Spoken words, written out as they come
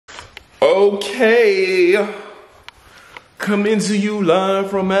Okay. Coming to you live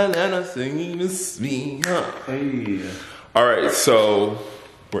from Atlanta, singing Miss Me. Hey. All right, so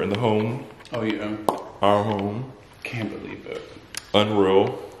we're in the home. Oh yeah. Our home. Can't believe it.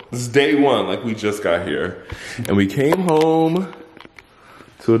 Unreal. This is day one, like we just got here. And we came home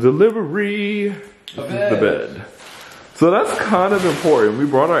to a delivery. This is the bed. So that's kind of important. We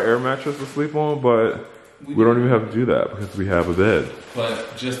brought our air mattress to sleep on, but we don't even have to do that because we have a bed.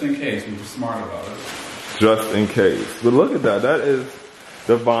 But just in case, we were smart about it. Just in case. But look at that. That is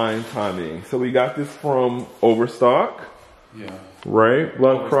divine timing. So we got this from Overstock. Yeah. Right?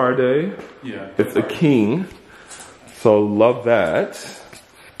 Black Friday. Yeah. It's a king. So love that.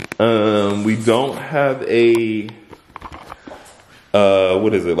 We don't have a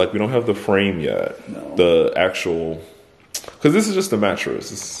what is it? Like we don't have the frame yet. No. The actual, because this is just a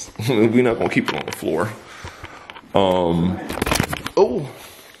mattress. We're not gonna keep it on the floor. Oh,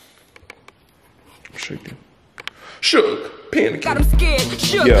 shaking, shook, panicking. Got him scared,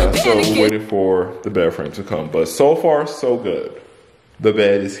 shook, Yeah, so panicking. we're waiting for the bed frame to come. But so far, so good. The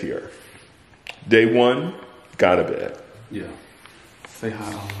bed is here. Day one, got a bed. Yeah. Say hi,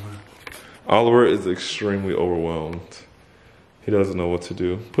 Oliver. Oliver is extremely overwhelmed. He doesn't know what to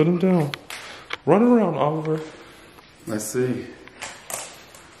do. Put him down. Run around, Oliver. Let's see.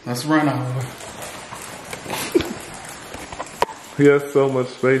 Let's run, Oliver. He has so much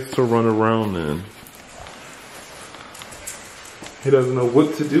space to run around in. He doesn't know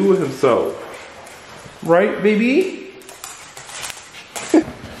what to do with himself. Right, baby?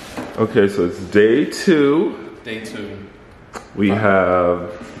 Okay, so it's day two. Day two. We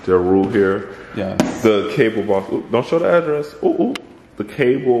have the rule here. Yeah. The cable box. Ooh, don't show the address. Ooh. The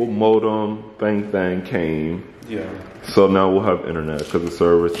cable modem thing came. Yeah. So now we'll have internet because the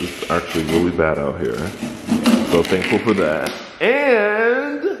service is actually really bad out here. So thankful for that.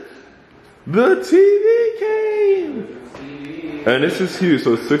 And the TV came. And this is huge.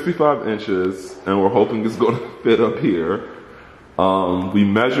 So it's 65 inches and we're hoping it's going to fit up here. We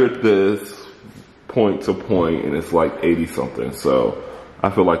measured this point to point and it's like 80 something. So I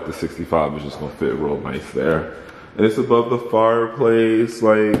feel like the 65 is just going to fit real nice there. And it's above the fireplace.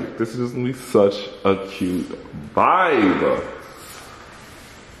 Like, this is just gonna be such a cute vibe.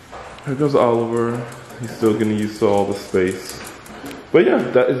 Here goes Oliver. He's still getting used to all the space. But yeah,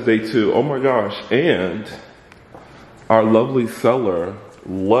 that is day two. Oh my gosh. And our lovely seller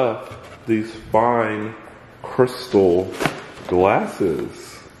left these fine crystal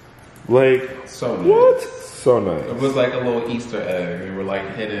glasses. Like, So nice. what? So nice. It was like a little Easter egg. They were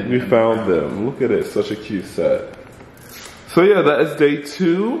like hidden. We found them. Look at it. Such a cute set. So yeah, that is day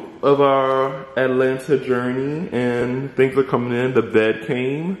two of our Atlanta journey and things are coming in. The bed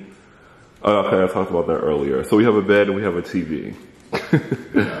came. Okay, I talked about that earlier. So we have a bed and we have a TV.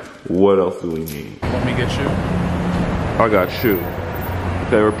 What else do we need? Let me get you. I got you.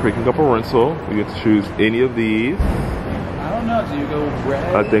 Okay, we're picking up a rental. We get to choose any of these. I don't know. Do you go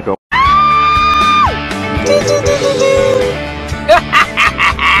red? I think I'll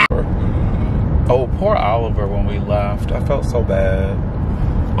Oh, poor Oliver when we left. I felt so bad.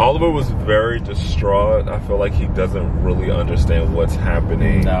 Oliver was very distraught. I feel like he doesn't really understand what's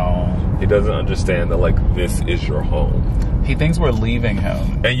happening. No. He doesn't understand that, like, this is your home. He thinks we're leaving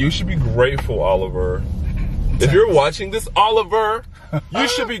him. And you should be grateful, Oliver. If you're watching this, Oliver, you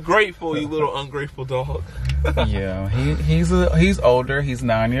should be grateful, you little ungrateful dog. Yeah, he's older. He's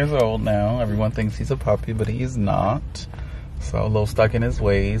 9 years old now. Everyone thinks he's a puppy, but he's not. So a little stuck in his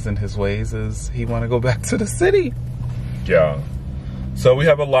ways, and his ways is he want to go back to the city. Yeah. So we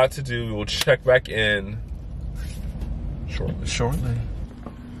have a lot to do. We will check back in shortly.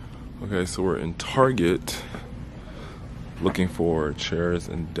 Okay, so we're in Target looking for chairs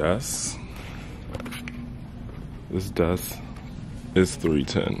and desks. This desk is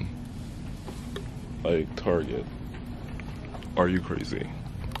 $310. Like, Target. Are you crazy?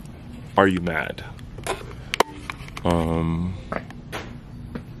 Are you mad?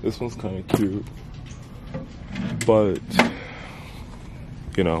 This one's kind of cute, but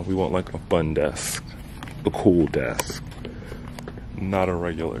you know, we want like a fun desk, a cool desk, not a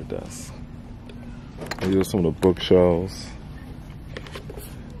regular desk. These are some of the bookshelves.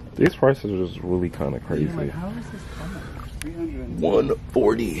 These prices are just really kind of crazy. Yeah, like, how is this coming?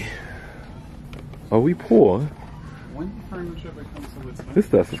 $140. Are we poor? When furniture becomes so expensive? This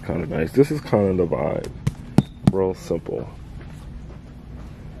desk is kind of nice. This is kind of the vibe. Real simple.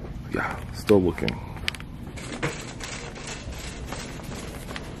 Yeah, still looking.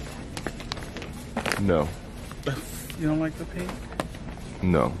 No. You don't like the pink?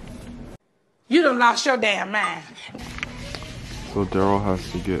 No. You done lost your damn mind. So Daryl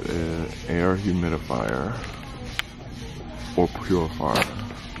has to get an air humidifier or purifier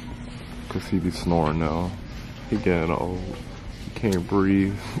because he be snoring now. He getting old. He can't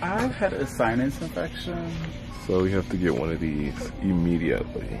breathe. I've had a sinus infection. So we have to get one of these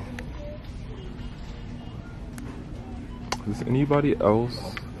immediately. Does anybody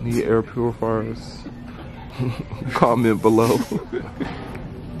else need air purifiers? Comment below.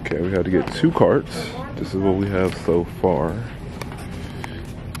 Okay, we had to get 2 carts. This is what we have so far.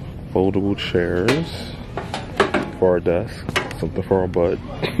 Foldable chairs for our desk. Something for our butt.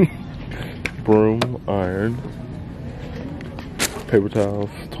 Broom, iron. Paper towels,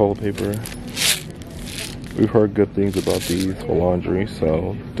 toilet paper. We've heard good things about these for laundry,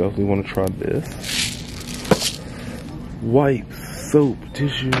 so definitely want to try this. Wipes, soap,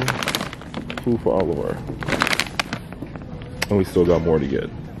 tissue, food for Oliver. And we still got more to get.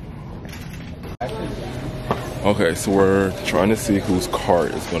 Okay, so we're trying to see whose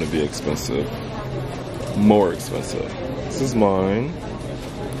cart is going to be expensive. More expensive. This is mine.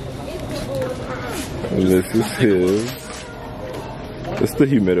 And this is his. It's the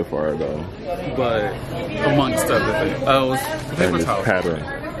humidifier though. But amongst other things. Oh, it's paper towel. Pattern.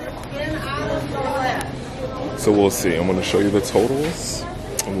 So we'll see. I'm going to show you the totals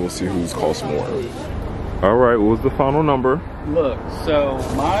and we'll see who's cost more. All right, what was the final number? Look, so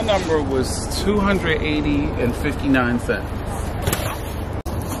my number was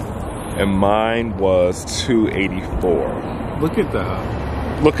 $280.59. And mine was $284. Look at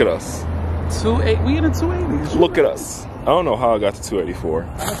that. Look at us. We in the 280s. Look at us. I don't know how I got to 284.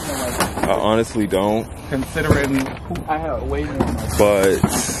 I honestly don't. Considering who I had way more. But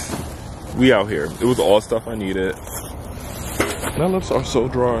we out here. It was all stuff I needed. My lips are so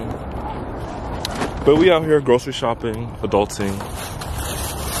dry. But we out here grocery shopping, adulting.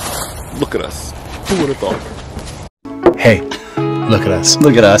 Look at us. Who would have thought? Hey, look at us.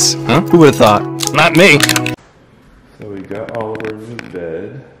 Look at us. Huh? Who would have thought? Not me. So we got Oliver in his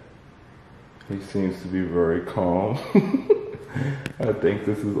bed. He seems to be very calm. I think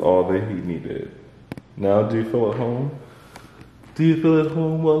this is all that he needed. Now, do you feel at home? Do you feel at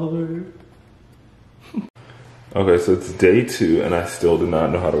home, Oliver? Okay, so it's day 2 and I still do not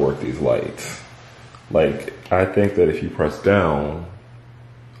know how to work these lights. Like, I think that if you press down...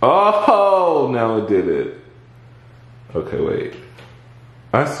 Oh, now it did it. Okay, wait.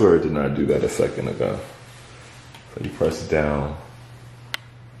 I swear it did not do that a second ago. So you press down.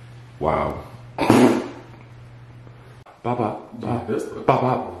 Wow. Ba ba ba ba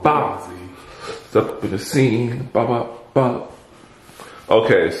ba ba. Step in the scene. Ba ba ba.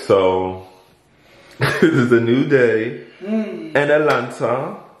 Okay, so this is a new day in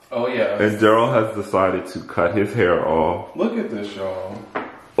Atlanta. Oh yeah. And Daryl has decided to cut his hair off. Look at this, y'all.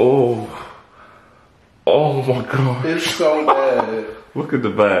 Oh. Oh my god. It's so bad. Look at the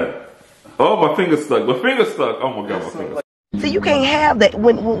back. Oh, my finger's stuck. My finger's stuck. Oh my god, my finger's stuck. So you can't have that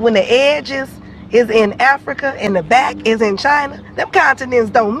when the edges is in Africa and the back is in China. Them continents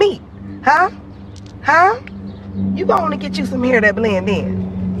don't meet, huh? Huh? You gonna get you some hair that blend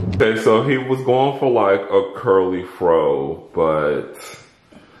in. Okay, so he was going for like a curly fro, but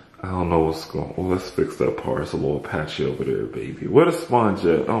I don't know what's going on. Well, let's fix that part. It's a little patchy over there, baby. Where the sponge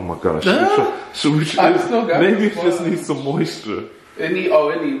at? Oh my gosh. Should we maybe it just needs some moisture. It needs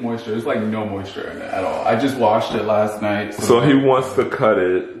moisture. It's like no moisture in it at all. I just washed it last night. So he wants to cut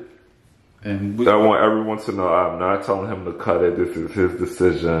it. And I want everyone to know I'm not telling him to cut it. This is his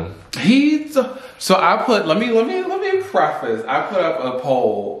decision. So I put, let me preface. I put up a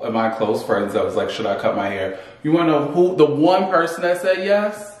poll of my close friends that was like, should I cut my hair? You want to know who, the one person that said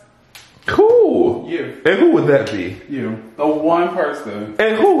yes? Cool. You. And who would that be? You. The one person.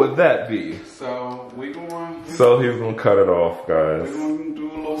 And who would that be? So we going. So he's gonna cut it off, guys. We're gonna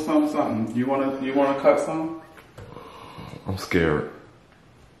do a little something. You wanna cut some? I'm scared.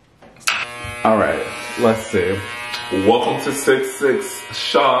 All right. Let's see. Welcome to 66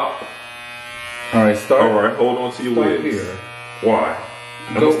 Shop. All right. Start. All right. Hold on to your wigs. Here. Why?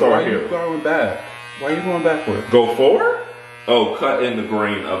 I'm gonna start here. Why are you going back? Why are you going backward? Go forward? Oh, cut in the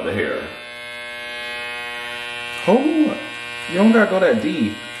grain of the hair. Hold on. You don't gotta go that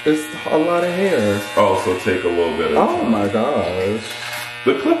deep. It's a lot of hair. Oh, so take a little bit of time. Oh my gosh.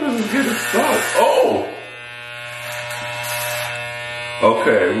 The clippers is getting stuck. Oh!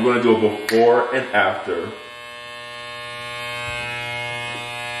 Okay, we're gonna do a before and after.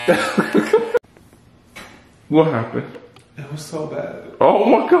 What happened? It was so bad. Oh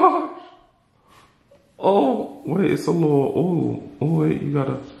my gosh! Oh, wait, it's a little, oh, wait, you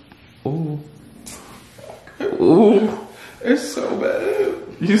gotta, oh. It's so bad.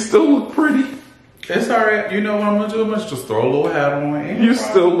 You still look pretty. It's alright. You know what I'm gonna do? I'm gonna just throw a little hat on. You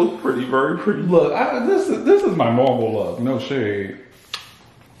still look pretty, very pretty. Look, this is my normal look. No shade.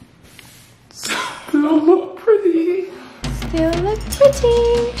 Still look pretty. Still look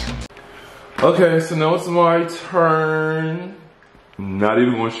pretty. Okay, so now it's my turn. Not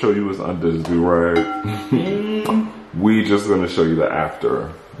even gonna show you what's under this do-rag. We just gonna show you the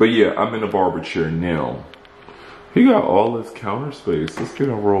after. But yeah, I'm in a barber chair now. He got all this counter space. Let's get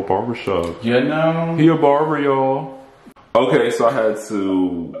a real barbershop. You know? He a barber, y'all. Okay, so I had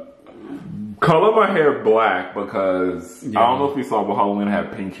to color my hair black because I don't know if you saw, but Halloween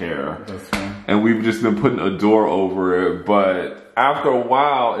had pink hair. That's fine. And we've just been putting a door over it, but after a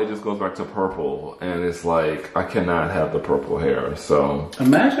while, it just goes back to purple. And it's like, I cannot have the purple hair, so.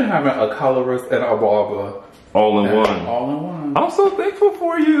 Imagine having a colorist and a barber. All in one. All in one. I'm so thankful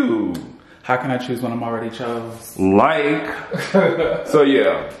for you. How can I choose when I'm already chose? Like. So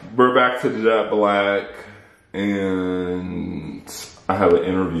yeah, we're back to the jet black. And I have an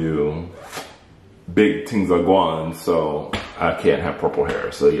interview. Big things are gone, so I can't have purple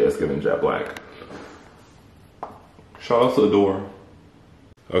hair. So yeah, it's giving jet black. Shout out to the door.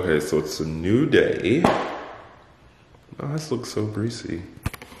 Okay, so it's a new day. Oh, this looks so greasy.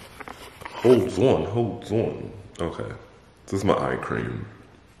 Holds on. Okay, this is my eye cream.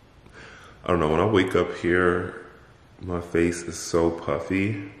 I don't know, when I wake up here, my face is so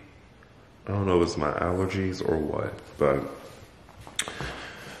puffy. I don't know if it's my allergies or what, but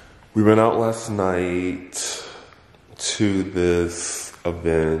we went out last night to this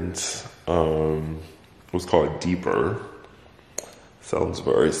event. It was called Deeper. Sounds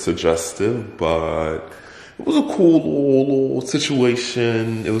very suggestive, but it was a cool little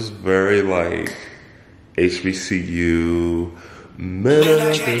situation. It was very like HBCU.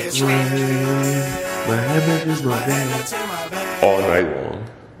 All night long.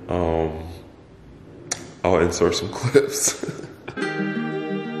 I'll insert some clips.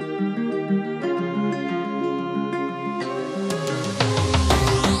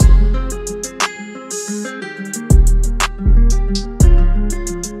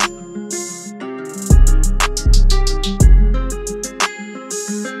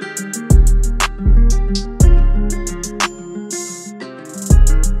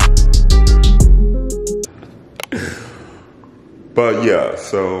 But yeah,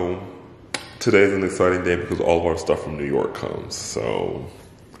 so today's an exciting day because all of our stuff from New York comes. So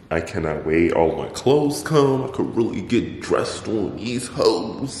I cannot wait. All of my clothes come. I could really get dressed on these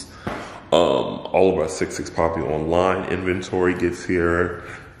hoes. All of our Sixsixpapi Online inventory gets here.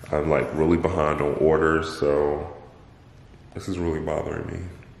 I'm like really behind on orders, so this is really bothering me.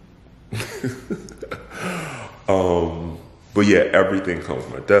 But yeah, everything comes.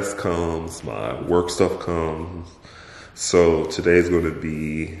 My desk comes, my work stuff comes. So today's going to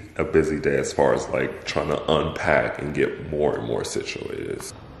be a busy day as far as like trying to unpack and get more and more situated.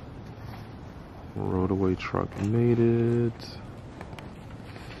 Roadaway truck made it.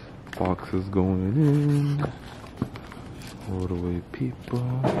 Boxes going in. Roadaway people.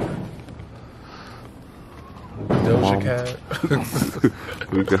 Doja Cat.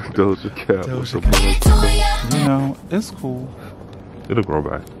 We got Doja Cat. You know, it's cool. It'll grow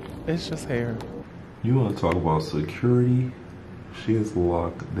back. It's just hair. You want to talk about security? She is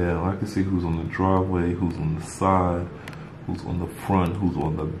locked down. I can see who's on the driveway, who's on the side, who's on the front, who's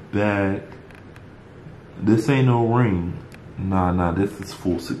on the back. This ain't no ring. Nah, this is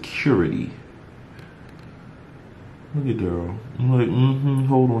full security. Look at Daryl. I'm like,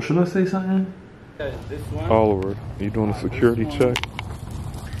 hold on. Should I say something? This one? Oliver, you doing a security check?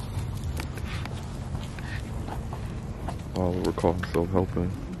 Oliver called himself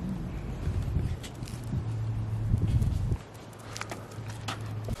helping.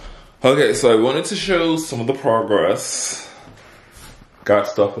 Okay, so I wanted to show some of the progress. Got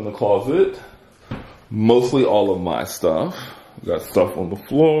stuff in the closet. Mostly all of my stuff. Got stuff on the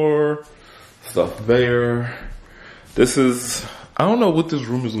floor. Stuff there. This is, I don't know what this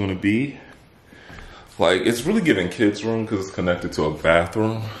room is going to be. Like, it's really giving kids' room because it's connected to a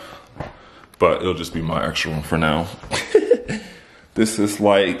bathroom. But it'll just be my extra room for now. This is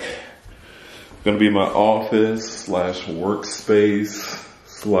like going to be my office slash workspace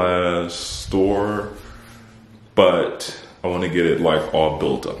slash store, but I want to get it like all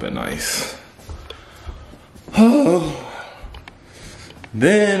built up and nice.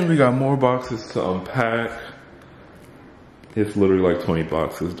 Then we got more boxes to unpack. It's literally like 20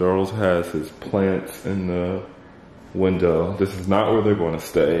 boxes. Darrell's has his plants in the window. This is not where they're going to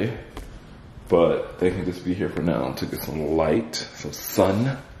stay, but they can just be here for now to get some light, some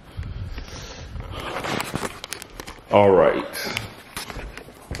sun. All right.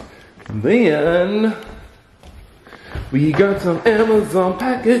 Then we got some Amazon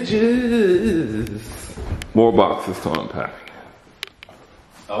packages. More boxes to unpack.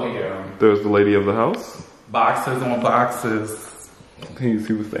 Oh yeah. There's the lady of the house. Boxes on boxes. Can you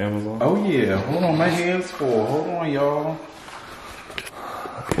see what's the Amazon? Oh yeah. Hold on, my hand's full. Hold on, y'all.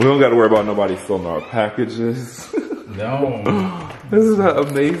 We don't got to worry about nobody stealing our packages. No. Isn't that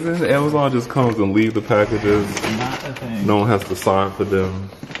amazing? Amazon just comes and leaves the packages. Not a thing. No one has to sign for them.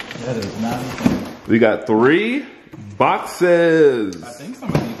 That is not a thing. We got 3 boxes. I think some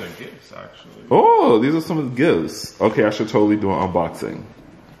of these are gifts, actually. Oh, these are some of the gifts. Okay, I should totally do an unboxing.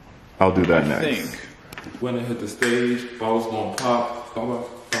 I'll do that next. When it hit the stage, balls gonna pop. Bop, bop,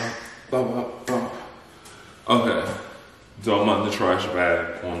 bop, bop, bop. Okay, don't mind the trash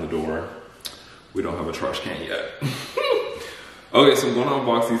bag on the door. We don't have a trash can yet. Okay, so I'm going to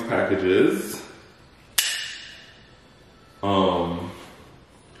unbox these packages.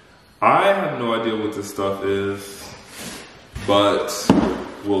 I have no idea what this stuff is, but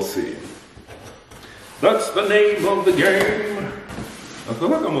we'll see. That's the name of the game. I feel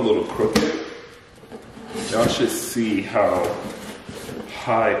like I'm a little crooked. Y'all should see how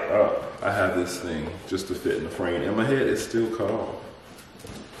high up I have this thing just to fit in the frame. And my head is still cut off.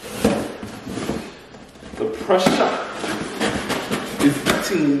 The pressure is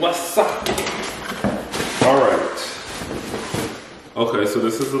eating wasabi. All right. Okay, so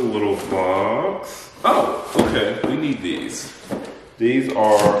this is a little box. Oh, okay, we need these. These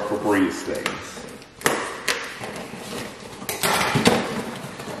are Febreze things.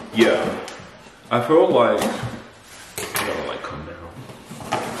 Yeah, I feel like, I gotta like come down.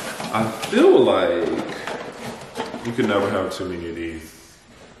 I feel like you could never have too many of these.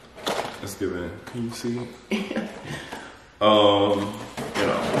 Let's give in, can you see? You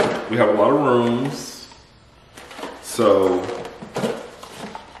know, we have a lot of rooms, so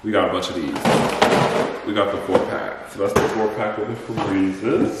we got a bunch of these. We got the 4-pack. So that's the 4-pack of the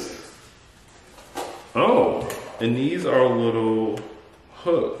Febrezes. Oh, and these are little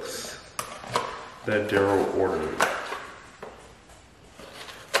hooks that Daryl ordered.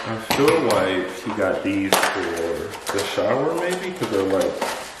 I feel like he got these for the shower maybe, because they're like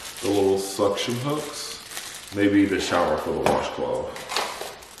the little suction hooks. Maybe the shower for the washcloth.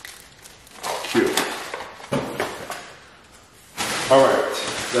 Cute. All right,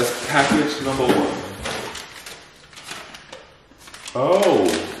 that's package number 1. Oh,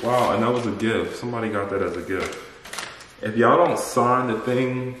 wow, and that was a gift. Somebody got that as a gift. If y'all don't sign the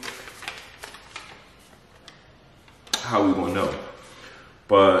thing, how we gonna know?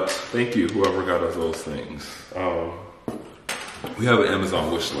 But thank you, whoever got us those things. We have an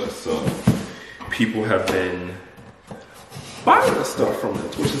Amazon wish list, so people have been buying the stuff from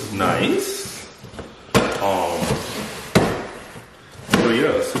it, which is nice. So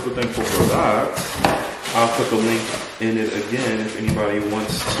yeah, super thankful for that. I'll put the link in it again if anybody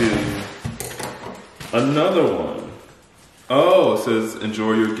wants to. Another one. Oh, it says,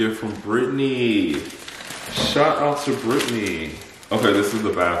 enjoy your gift from Brittany. Shout out to Brittany. Okay, this is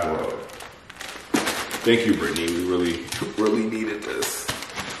the bathrobe. Thank you, Brittany. We really, really needed this.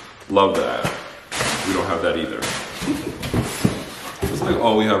 Love that. We don't have that either. It's like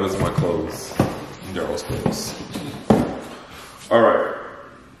all we have is my clothes. Daryl's clothes. All right.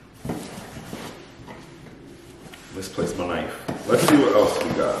 Misplaced my knife. Let's see what else we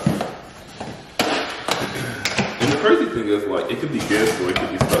got. And the crazy thing is, like, it could be gifts or it could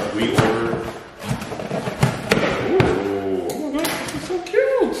be stuff we ordered. Oh my gosh, this is so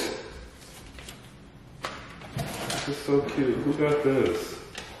cute. This is so cute. Who got this?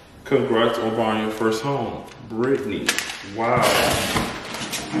 Congrats on buying your first home. Brittany. Wow.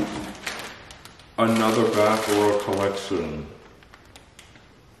 Another bathrobe collection.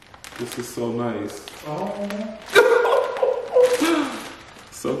 This is so nice. Oh.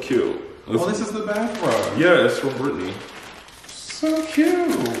 So cute. Oh, this is the bathrobe. Yeah, it's from Brittany. So cute.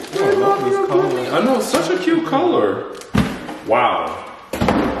 Oh, I love this color. I know, it's such a cute color. Wow.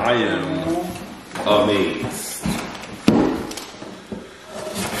 I am amazed.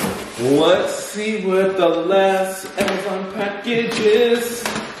 Let's see what the last Amazon package is.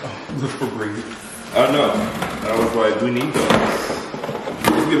 Oh, the Febreze. I know. I was like, we need those.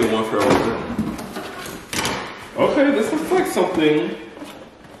 Let's give it one for everything. Okay, this looks like something.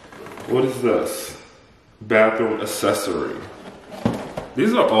 What is this? Bathroom accessory.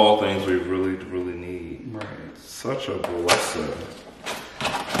 These are all things we really, really need. Right. Such a blessing. Look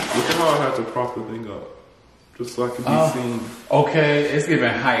at how I had to prop the thing up. Just so I could be seen. Okay, it's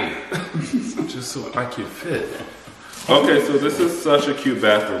giving height. Just so I can fit. Okay, so this is such a cute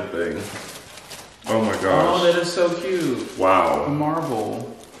bathroom thing. Oh my gosh. Oh, that is so cute. Wow. A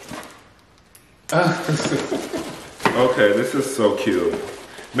marble. Okay, this is so cute.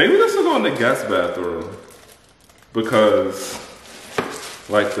 Maybe this will go in the guest bathroom because,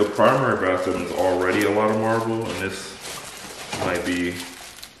 like, the primary bathroom is already a lot of marble, and this might be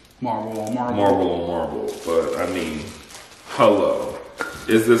Marble on marble. Marble on marble. But I mean, hello,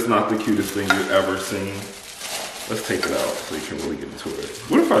 is this not the cutest thing you've ever seen? Let's take it out so you can really get into it.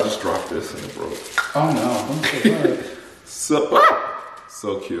 What if I just dropped this and it broke? Oh no, don't say that.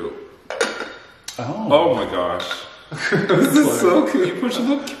 So cute. Oh. Oh my gosh. This is so cute. You put your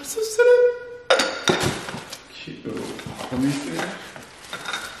little kisses in it. Cute. Let me see.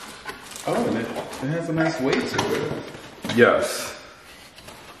 Oh, and it has a nice weight to it. Yes.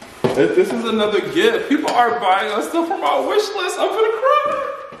 This is another gift. People are buying us stuff from our wish list. I'm gonna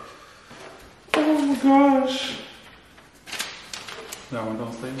cry. Oh my gosh. That one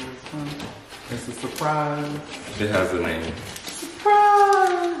don't say this one. It's a surprise. It has a name.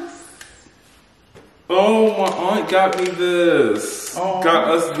 Surprise! Oh, my aunt got me this. Oh. Got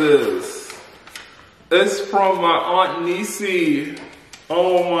us this. It's from my aunt Nisi.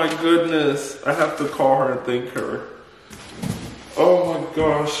 Oh my goodness. I have to call her and thank her. Oh my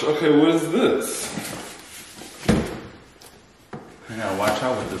gosh. Okay, what is this? I gotta watch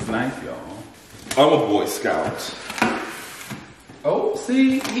out with this knife, y'all. I'm a Boy Scout. Oh,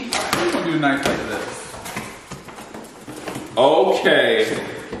 see? He gonna do a knife like this. Okay.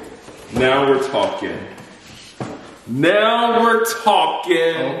 Now we're talking. Now we're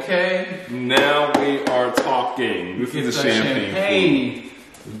talking. Okay. Now we are talking. This is a champagne.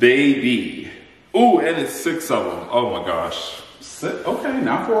 Baby. Ooh, and it's 6 of them. Oh my gosh. Okay,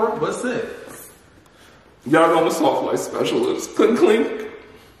 not 4, but 6. Y'all know I'm a soft life specialist. Clink clink.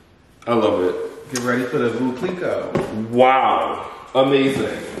 I love it. Get ready for the Vuplico. Wow.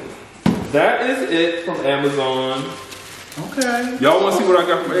 Amazing. That is it from Amazon. Okay. Y'all want to see what I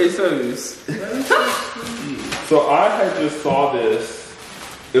got from ASOS? So I had just saw this.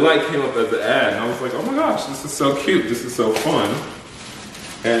 It like came up as an ad, and I was like, oh my gosh, this is so cute. This is so fun.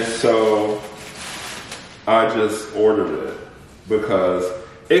 And so I just ordered it because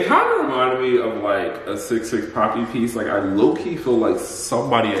it kind of reminded me of like a Sixsixpapi piece. Like I low-key feel like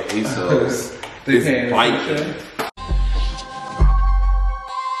somebody at ASOS is biting.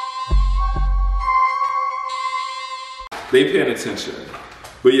 They paying attention.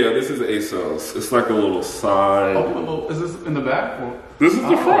 But yeah, this is ASOS. It's like a little side. Oh, is this in the back? Or? This is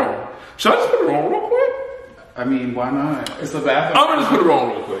the front. Should I just put it on real quick? I mean, why not? It's the back. I'm gonna just put it on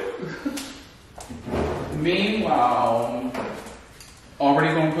real quick. Meanwhile,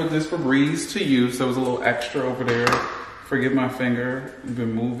 already gonna put this for Breeze to use. There was a little extra over there. Forgive my finger. I've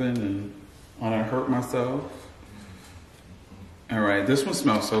been moving and I done hurt myself. All right, this one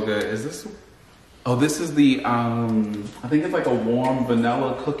smells so good. Is this? Oh, this is the, I think it's like a warm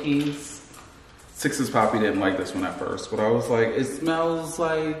vanilla cookies. Sixsixpapi didn't like this one at first, but I was like, it smells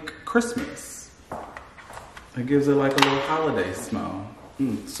like Christmas. It gives it like a little holiday smell.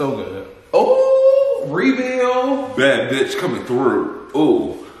 So good. Oh, reveal. Bad bitch coming through.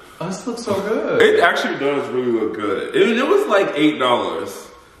 Ooh. Oh, this looks so good. It actually does really look good. It was like $8.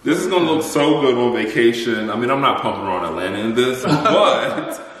 This is gonna look so good on vacation. I mean, I'm not pumping around Atlanta in this,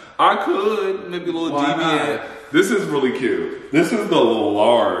 but I could, maybe a little deviant. This is really cute. This is the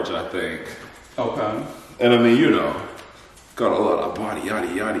large, I think. Okay. And I mean, you know, got a lot of body,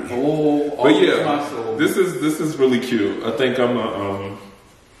 yada yada. Oh, but yeah, this is really cute. I think I'm gonna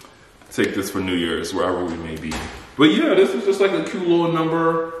take this for New Year's, wherever we may be. But yeah, this is just like a cute little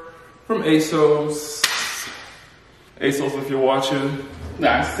number from ASOS. ASOS, if you're watching.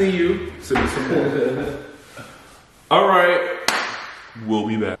 I see you. Send me some more. All right, we'll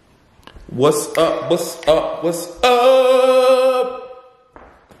be back. What's up? What's up? What's up?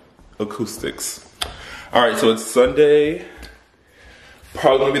 Acoustics. All right, so it's Sunday.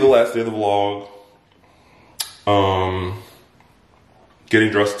 Probably gonna be the last day of the vlog. Getting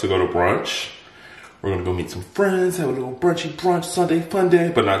dressed to go to brunch. We're gonna go meet some friends, have a little brunchy brunch Sunday fun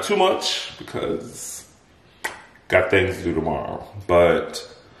day, but not too much because got things to do tomorrow. But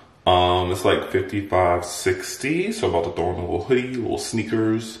it's like 55, 60, so about to throw on a little hoodie, little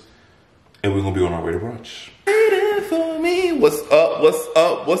sneakers, and we're gonna be on our way to brunch. Waiting for me. What's up? What's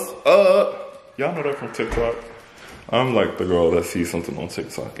up? What's up? Y'all know that from TikTok? I'm like the girl that sees something on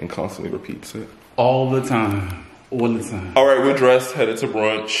TikTok and constantly repeats it. All the time. All the time. All right, we're dressed, headed to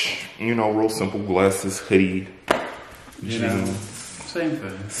brunch. You know, real simple glasses, hoodie, You know, same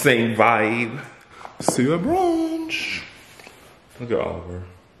thing. same vibe. See you at brunch. Look at Oliver.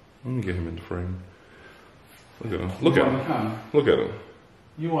 Let me get him in the frame. Look at him. Look at him. Look at him.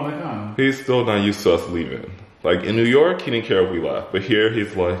 You want to come? He's still not used to us leaving. Like in New York, he didn't care if we left. But here,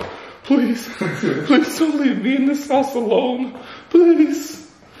 he's like, Please, please don't leave me in this house alone. Please,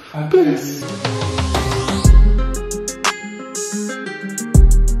 please.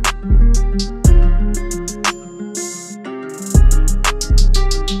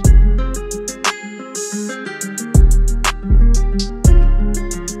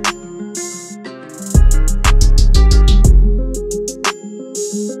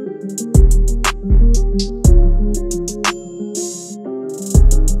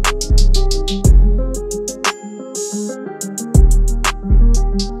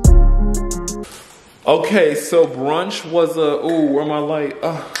 Okay, so brunch was where my light?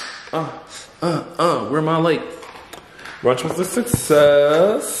 Where my light? Brunch was a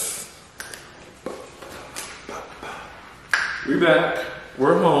success. We back.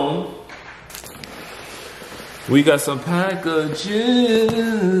 We're home. We got some packages.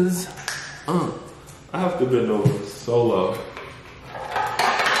 I have to bend over so low.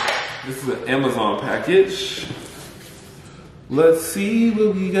 This is an Amazon package. Let's see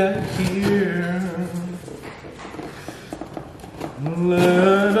what we got here.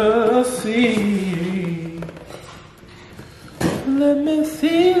 Let us see. Let me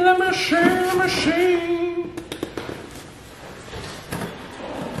see, let me see, let me see.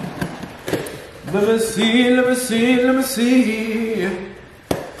 Let me see, let me see, let me see.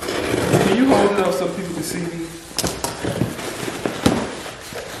 Can you hold it up so people can see me?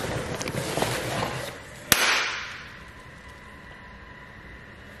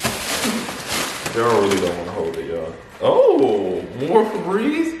 Y'all really don't want to hold it, y'all. Oh, more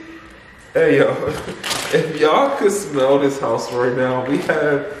Febreze? Hey, y'all. If y'all could smell this house right now, we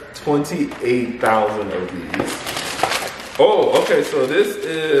have 28,000 of these. Oh, okay, so this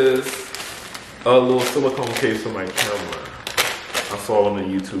is a little silicone case for my camera. I saw one of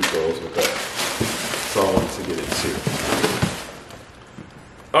the YouTube girls with that. So I wanted to get it too.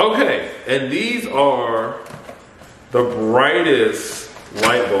 Okay, and these are the brightest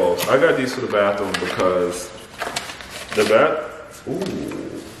light bulbs. I got these for the bathroom because the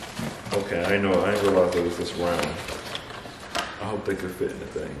okay, I didn't realize it was this round. I hope they could fit in the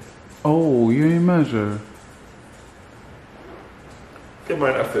thing. Oh, you ain't measure. It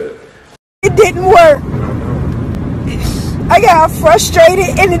might not fit. It didn't work. I got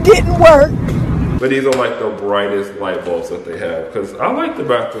frustrated and it didn't work. But these are like the brightest light bulbs that they have because I like the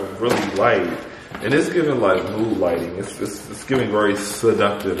bathroom really light. And it's giving like mood lighting. It's giving very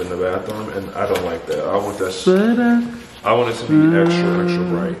seductive in the bathroom, and I don't like that. I want that. I want it to be extra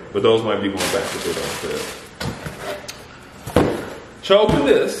bright. But those might be going back if they don't fit. Should I open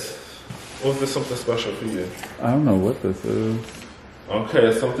this? Or is this something special for you? I don't know what this is. Okay,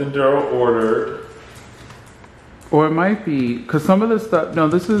 it's something Daryl ordered. Or it might be, because some of this stuff, no,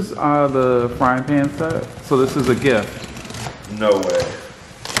 this is the frying pan set. So this is a gift. No way.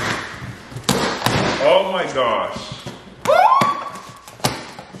 Oh my gosh.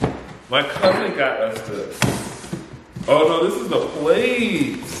 My cousin got us this. Oh no, this is the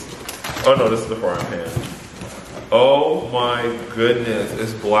plates. Oh no, this is the frying pan. Oh my goodness,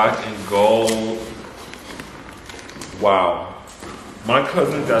 it's black and gold. Wow. My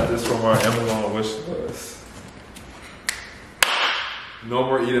cousin got this from our Amazon wish list. No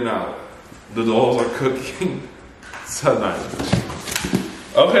more eating out. The dolls are cooking tonight.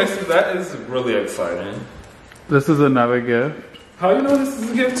 Okay, so that is really exciting. This is another gift. How you know this is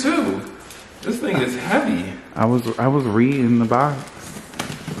a gift too? This thing is heavy. I was reading the box.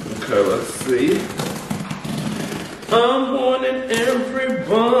 Okay, let's see. I'm warning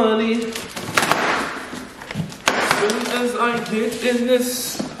everybody. As soon as I get in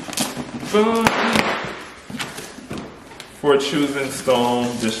this body. For choosing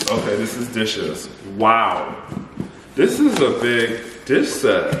stone dish. Okay, this is dishes. Wow. This is a big dish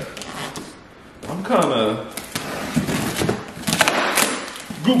set. I'm kind of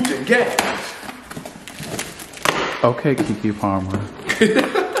gooped and gagged. Okay, Kiki Palmer.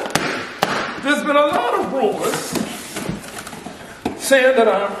 There's been a lot of rumors saying that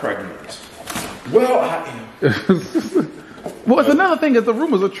I'm pregnant. Well, I am. Well, it's another thing is the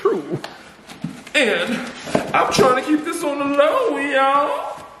rumors are true. And I'm trying to keep this on the low,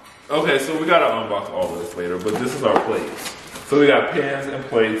 y'all. Okay, so we gotta unbox all of this later, but this is our plates. So we got pans and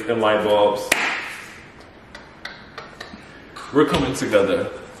plates and light bulbs. We're coming together.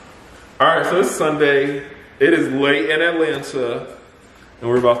 All right, so it's Sunday. It is late in Atlanta, and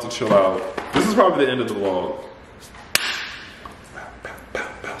we're about to chill out. This is probably the end of the vlog.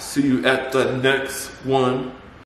 See you at the next one.